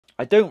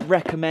I don't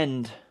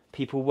recommend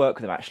people work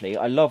with them, actually.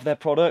 I love their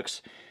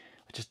products.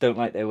 I just don't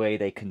like the way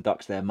they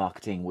conduct their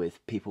marketing with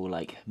people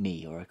like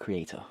me or a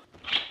creator.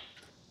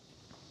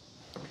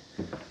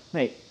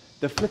 Mate,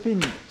 the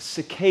flipping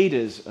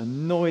cicadas are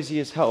noisy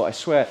as hell. I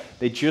swear,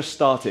 they just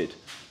started.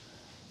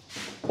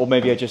 Or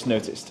maybe I just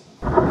noticed.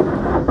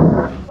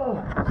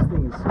 Oh, this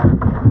thing is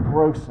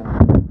gross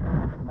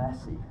and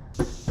messy.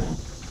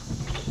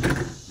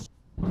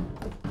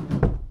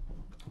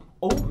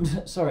 Oh,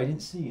 sorry, I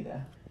didn't see you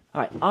there.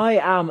 Alright, I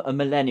am a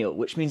millennial,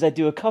 which means I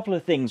do a couple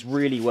of things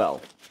really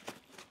well.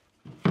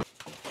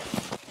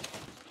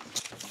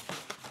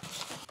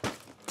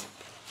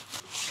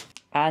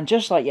 And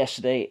just like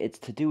yesterday, it's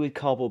to do with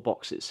cardboard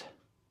boxes.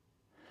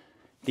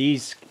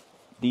 These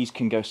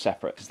can go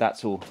separate, because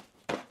that's all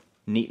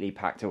neatly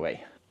packed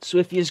away. So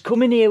if you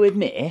come in here with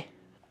me,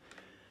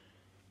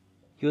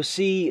 you'll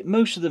see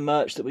most of the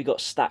merch that we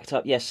got stacked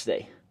up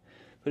yesterday.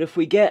 But if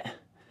we get,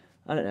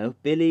 I don't know,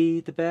 Billy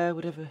the Bear,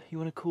 whatever you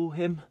want to call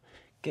him,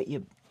 get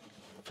your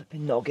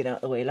flipping noggin out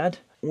of the way, lad.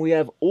 We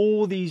have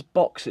all these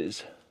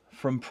boxes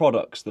from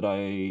products that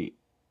I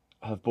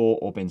have bought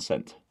or been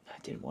sent. I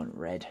didn't want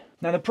red.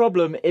 Now the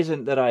problem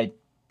isn't that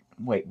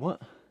wait,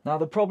 what? Now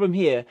the problem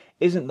here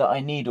isn't that I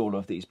need all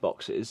of these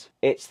boxes.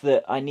 It's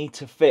that I need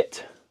to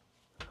fit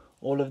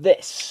all of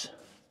this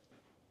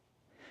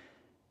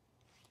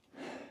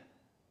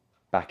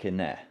back in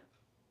there.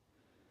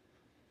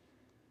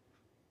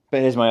 But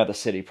here's my other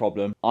silly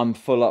problem. I'm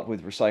full up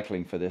with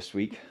recycling for this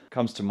week.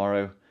 Comes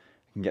tomorrow,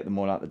 I can get them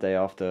all out the day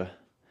after.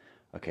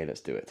 Okay,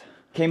 let's do it.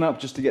 Came up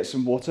just to get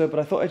some water,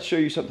 but I thought I'd show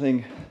you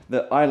something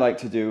that I like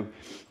to do,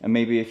 and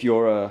maybe if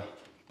you're a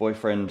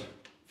boyfriend,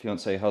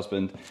 fiance,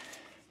 husband,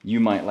 you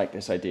might like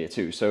this idea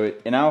too. So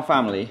in our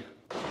family,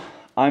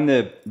 I'm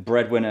the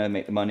breadwinner,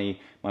 make the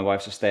money, my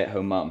wife's a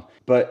stay-at-home mum.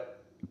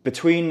 But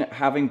between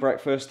having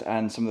breakfast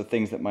and some of the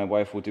things that my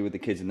wife will do with the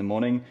kids in the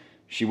morning,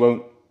 she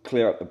won't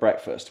clear up the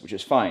breakfast, which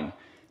is fine.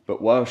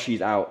 But while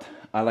she's out,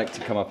 I like to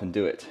come up and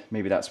do it.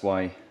 Maybe that's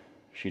why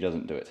she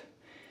doesn't do it.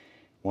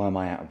 Why am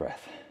I out of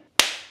breath?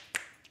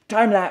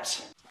 Time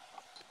lapse!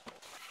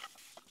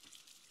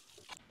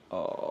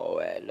 Oh,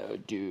 hello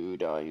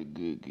dude, are you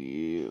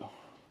Googie?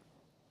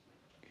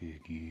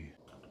 Googie.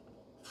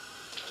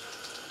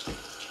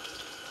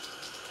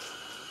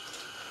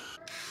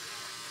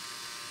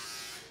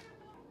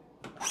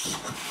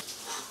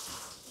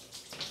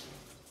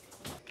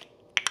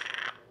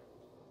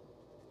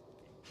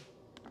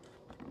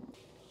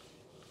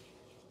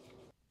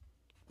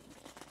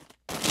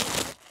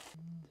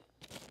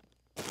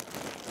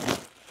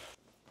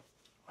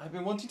 I've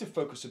been wanting to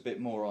focus a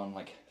bit more on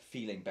like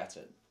feeling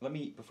better.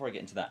 Before I get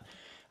into that,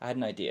 I had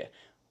an idea.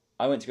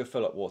 I went to go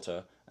fill up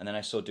water and then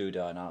I saw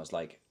Doodah and I was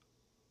like,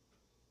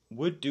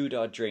 would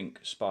Doodah drink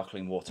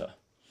sparkling water?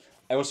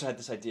 I also had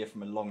this idea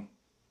from a long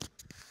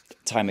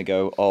time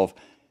ago of,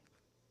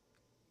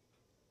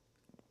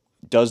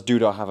 does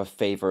Doodah have a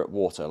favourite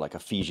water, like a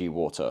Fiji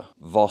water,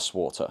 Voss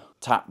water,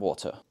 tap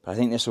water? But I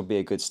think this will be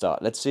a good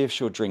start. Let's see if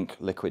she'll drink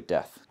Liquid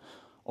Death.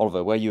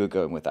 Oliver, where you were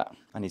going with that?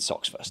 I need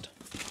socks first.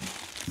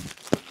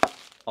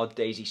 Odd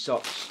Daisy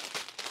socks.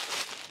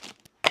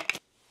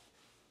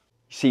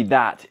 See,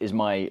 that is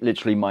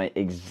literally my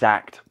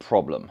exact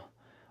problem.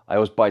 I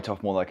always bite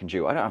off more than I can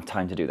chew. I don't have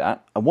time to do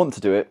that. I want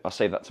to do it, I'll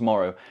save that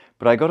tomorrow,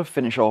 but I gotta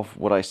finish off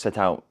what I set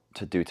out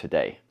to do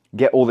today.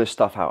 Get all this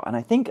stuff out, and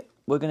I think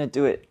I'm gonna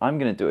do it a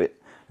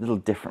little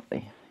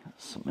differently.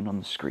 That's something on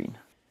the screen.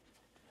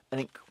 I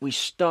think we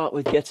start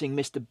with getting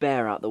Mr.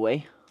 Bear out the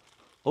way.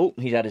 Oh,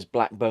 he's had his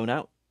black bone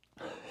out.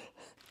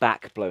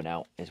 Back blown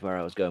out is where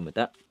I was going with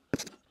that.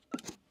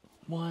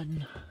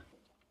 One.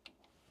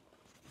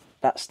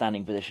 That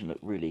standing position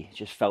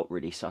just felt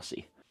really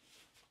sussy.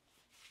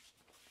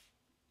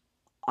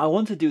 I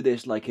want to do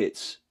this like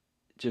it's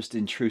just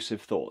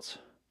intrusive thoughts.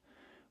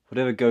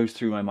 Whatever goes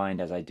through my mind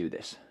as I do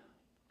this.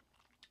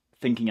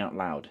 Thinking out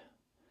loud.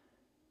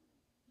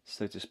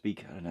 So to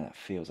speak, I don't know, that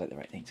feels like the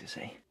right thing to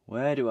say.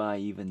 Where do I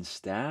even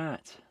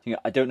start?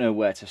 I don't know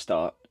where to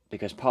start,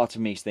 because part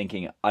of me is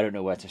thinking, I don't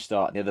know where to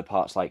start. The other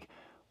part's like,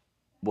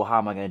 well, how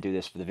am I going to do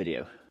this for the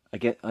video?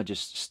 I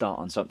just start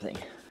on something.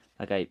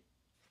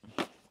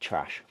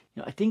 Trash.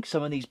 I think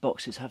some of these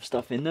boxes have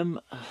stuff in them.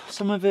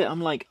 Some of it,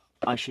 I'm like,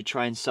 I should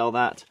try and sell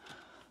that.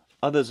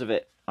 Others of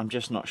it, I'm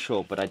just not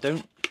sure, but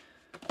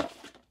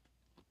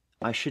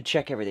I should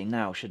check everything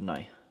now, shouldn't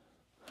I?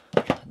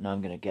 Now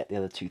I'm going to get the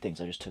other two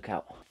things I just took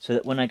out. So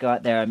that when I go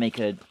out there, I make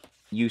a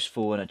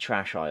useful and a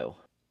trash aisle.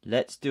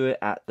 Let's do it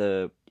at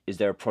is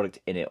there a product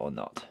in it or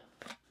not?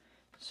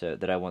 So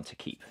that I want to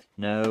keep.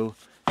 No,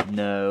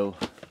 no,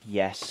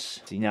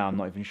 yes. See, now I'm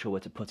not even sure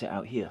where to put it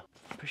out here.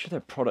 I'm pretty sure there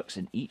are products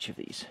in each of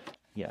these.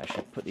 Yeah, I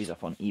should put these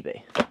up on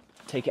eBay.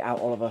 Take it out,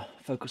 Oliver.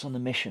 Focus on the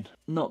mission.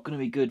 Not going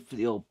to be good for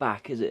the old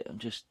back, is it? I'm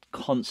just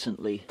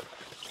constantly...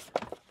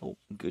 Oh,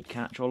 good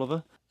catch,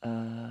 Oliver.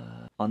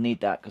 I'll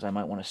need that because I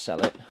might want to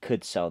sell it.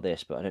 Could sell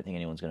this, but I don't think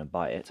anyone's going to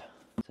buy it.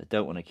 So I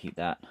don't want to keep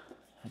that.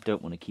 I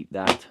don't want to keep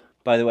that.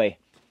 By the way,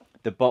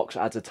 the box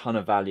adds a ton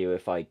of value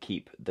if I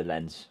keep the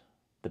lens.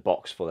 The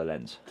box for the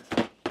lens.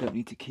 Don't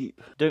need to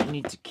keep. Don't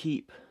need to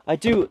keep. I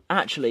do,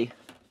 actually.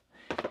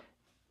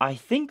 I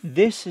think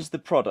this is the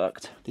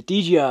product, the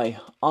DJI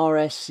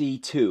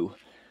RSC2,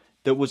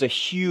 that was a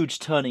huge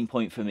turning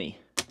point for me.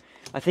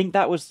 I think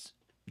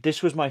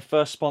this was my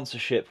first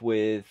sponsorship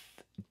with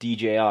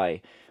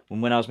DJI,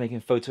 when I was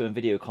making photo and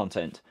video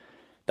content.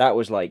 That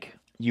was like,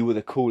 you were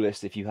the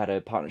coolest if you had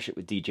a partnership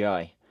with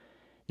DJI.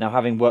 Now,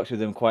 having worked with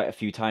them quite a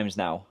few times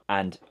now,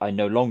 and I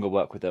no longer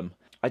work with them,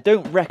 I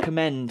don't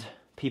recommend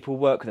people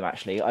work with them,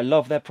 actually. I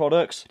love their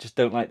products, just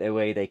don't like the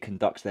way they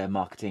conduct their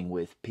marketing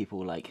with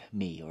people like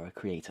me or a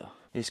creator.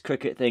 This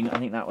Cricut thing, I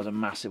think that was a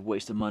massive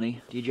waste of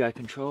money. DJI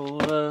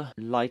controller,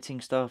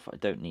 lighting stuff, I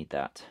don't need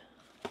that.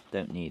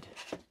 Don't need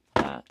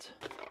that.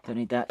 Don't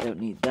need that, don't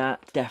need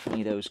that.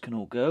 Definitely those can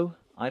all go.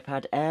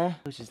 iPad Air,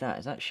 what is that?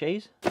 Is that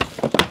Shays?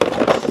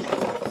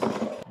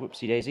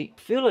 Whoopsie daisy.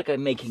 I feel like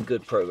I'm making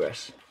good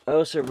progress. I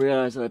also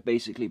realised that I've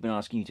basically been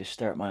asking you to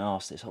stare at my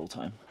arse this whole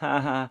time.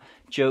 Haha,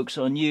 joke's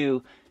on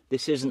you.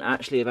 This isn't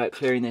actually about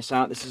clearing this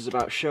out, this is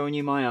about showing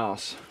you my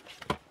arse.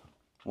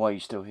 Why are you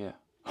still here?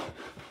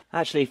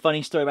 Actually,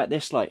 funny story about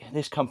this light,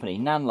 this company,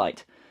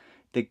 Nanlite.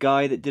 The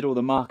guy that did all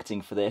the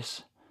marketing for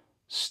this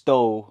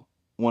stole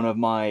one of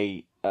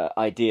my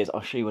ideas.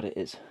 I'll show you what it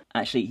is.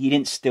 Actually, he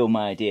didn't steal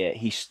my idea,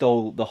 he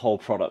stole the whole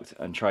product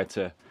and tried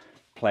to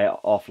play it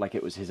off like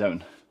it was his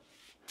own.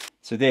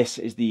 So this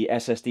is the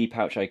SSD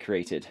pouch I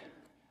created.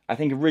 I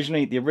think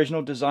originally, the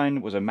original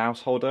design was a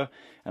mouse holder,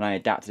 and I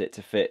adapted it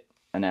to fit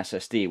an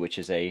SSD, which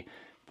is a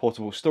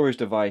portable storage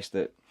device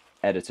that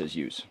editors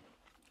use.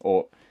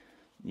 Or,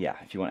 yeah,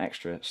 if you want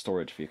extra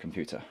storage for your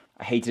computer.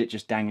 I hated it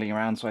just dangling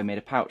around, so I made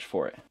a pouch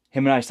for it.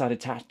 Him and I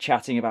started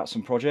chatting about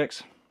some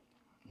projects,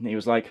 and he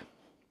was like,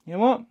 you know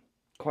what?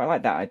 Quite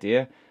like that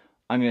idea.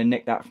 I'm going to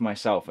nick that for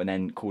myself, and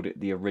then called it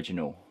the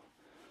original.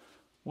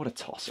 What a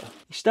tosser.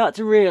 You start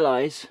to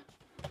realise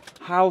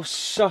how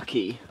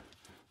sucky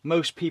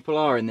most people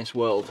are in this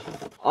world.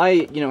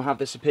 I, have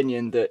this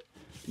opinion that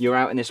you're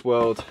out in this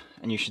world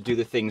and you should do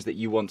the things that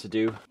you want to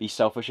do, be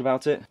selfish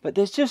about it. But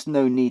there's just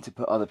no need to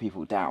put other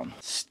people down.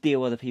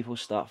 Steal other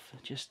people's stuff.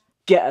 Just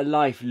get a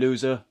life,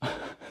 loser.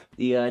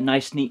 The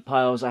nice neat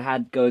piles I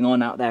had going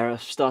on out there are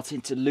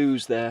starting to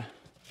lose their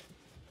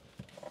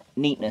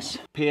neatness.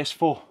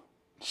 PS4,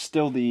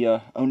 still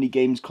the only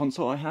games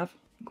console I have.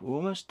 We're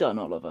almost done,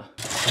 Oliver.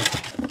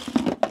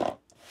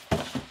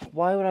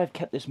 Why would I have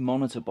kept this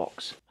monitor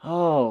box?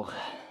 Oh,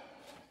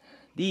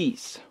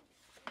 these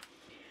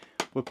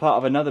were part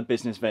of another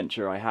business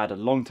venture I had a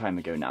long time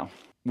ago now.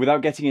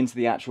 Without getting into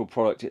the actual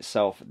product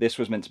itself, this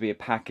was meant to be a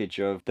package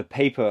of the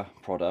paper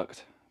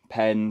product,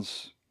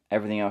 pens,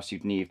 everything else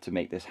you'd need to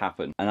make this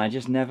happen. And I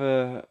just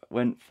never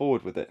went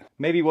forward with it.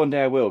 Maybe one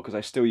day I will, because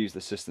I still use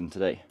the system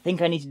today. I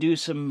think I need to do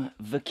some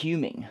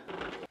vacuuming.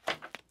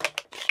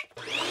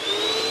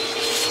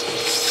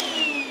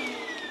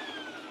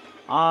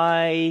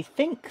 I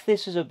think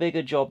this is a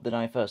bigger job than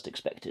I first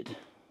expected.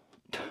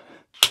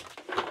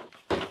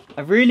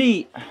 I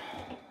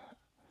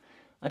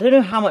don't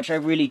know how much I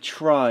really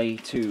try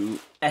to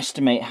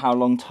estimate how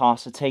long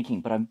tasks are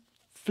taking, but I'm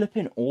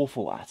flipping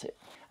awful at it.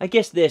 I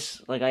guess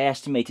this, like, I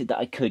estimated that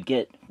I could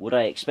get what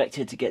I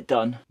expected to get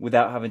done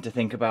without having to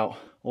think about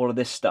all of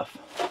this stuff.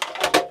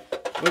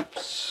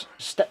 Oops,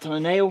 stepped on a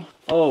nail.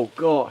 Oh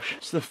gosh,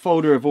 it's the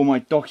folder of all my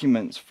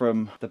documents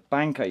from the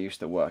bank I used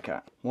to work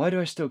at. Why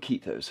do I still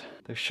keep those?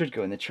 Those should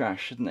go in the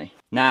trash, shouldn't they?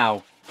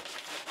 Now,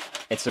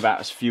 it's about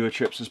as fewer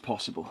trips as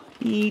possible.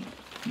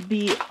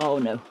 Oh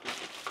no.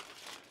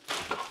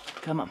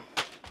 Come on.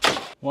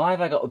 Why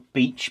have I got a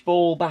beach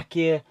ball back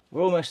here?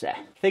 We're almost there.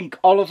 Think,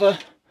 Oliver,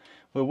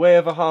 we're way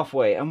over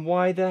halfway. And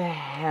why the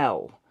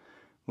hell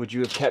would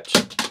you have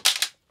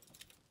kept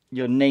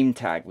your name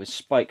tag with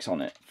spikes on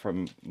it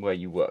from where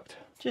you worked?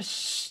 Just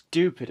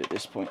stupid at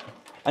this point.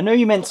 I know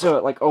you meant to,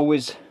 like,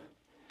 always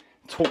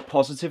talk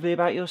positively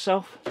about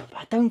yourself, but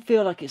I don't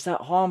feel like it's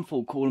that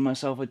harmful calling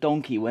myself a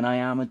donkey when I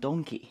am a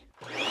donkey.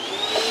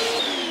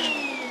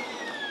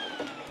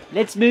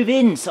 Let's move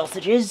in,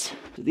 sausages.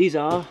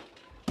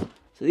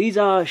 So these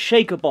are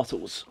shaker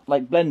bottles,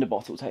 like blender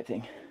bottle type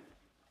thing.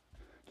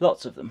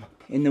 Lots of them.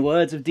 In the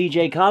words of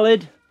DJ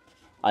Khaled,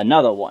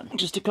 another one.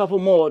 Just a couple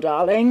more,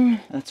 darling.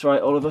 That's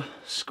right, Oliver.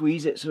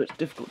 Squeeze it so it's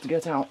difficult to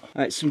get out. All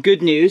right, some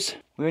good news.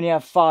 We only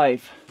have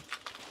 5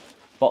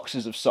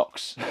 boxes of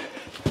socks.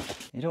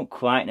 You don't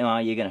quite know how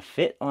you're gonna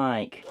fit,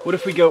 like. What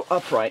if we go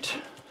upright,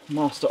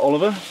 Master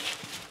Oliver?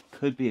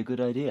 Could be a good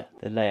idea.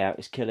 The layout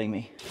is killing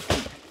me.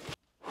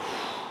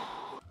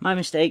 My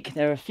mistake,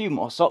 there are a few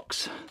more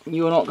socks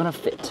you're not gonna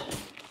fit.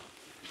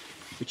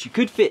 But you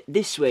could fit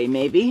this way,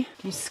 maybe.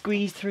 Can you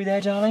squeeze through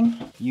there,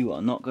 darling? You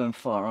are not going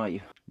far, are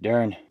you?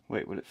 Darn.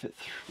 Wait, will it fit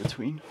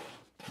between?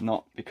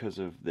 Not because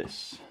of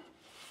this.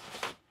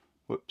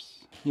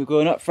 Whoops. You're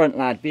going up front,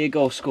 lad. Be a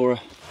goal scorer.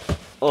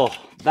 Oh,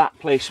 that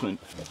placement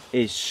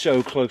is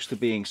so close to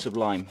being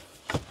sublime.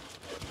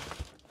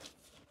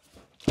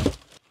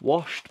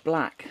 Washed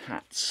black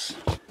hats.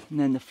 And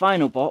then the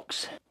final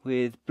box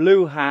with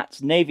blue hats,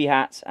 navy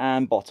hats,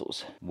 and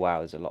bottles. Wow,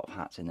 there's a lot of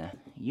hats in there.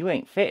 You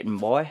ain't fitting,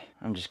 boy.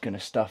 I'm just gonna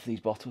stuff these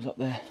bottles up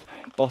there.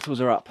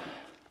 Bottles are up.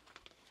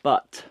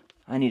 But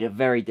I need a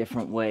very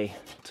different way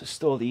to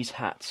store these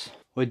hats.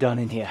 We're done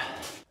in here.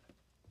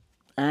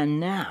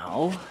 And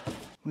now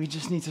we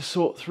just need to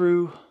sort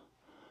through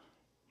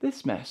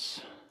this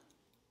mess.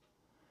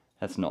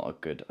 That's not a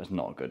good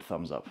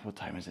thumbs up. What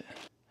time is it?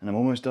 And I'm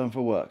almost done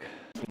for work.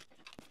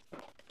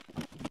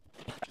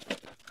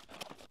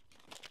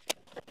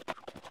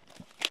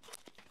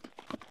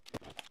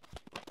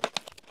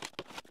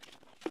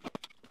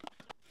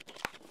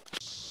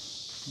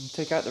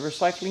 Take out the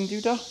recycling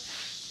doodah.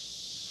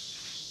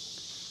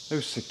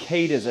 Those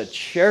cicadas are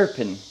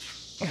chirping.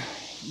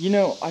 You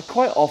know, I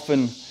quite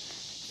often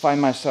find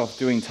myself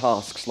doing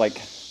tasks like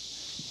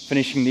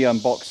finishing the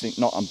unboxing,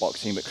 not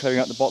unboxing, but clearing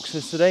out the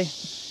boxes today.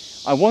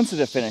 I wanted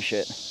to finish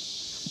it,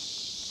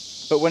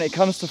 but when it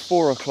comes to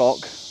 4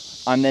 o'clock,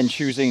 I'm then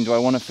choosing, do I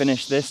want to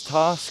finish this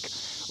task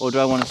or do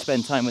I want to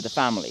spend time with the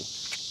family?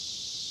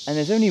 And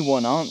there's only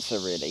one answer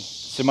really.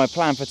 So my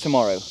plan for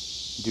tomorrow,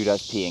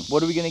 Doodah's peeing.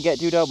 What are we going to get,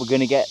 Doodah? We're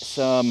going to get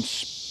some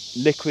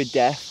liquid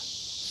death,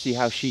 see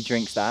how she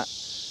drinks that,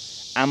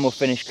 and we'll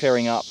finish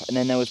clearing up. And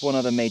then there was one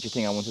other major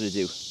thing I wanted to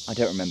do. I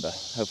don't remember.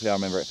 Hopefully I'll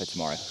remember it for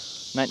tomorrow.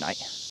 Night night.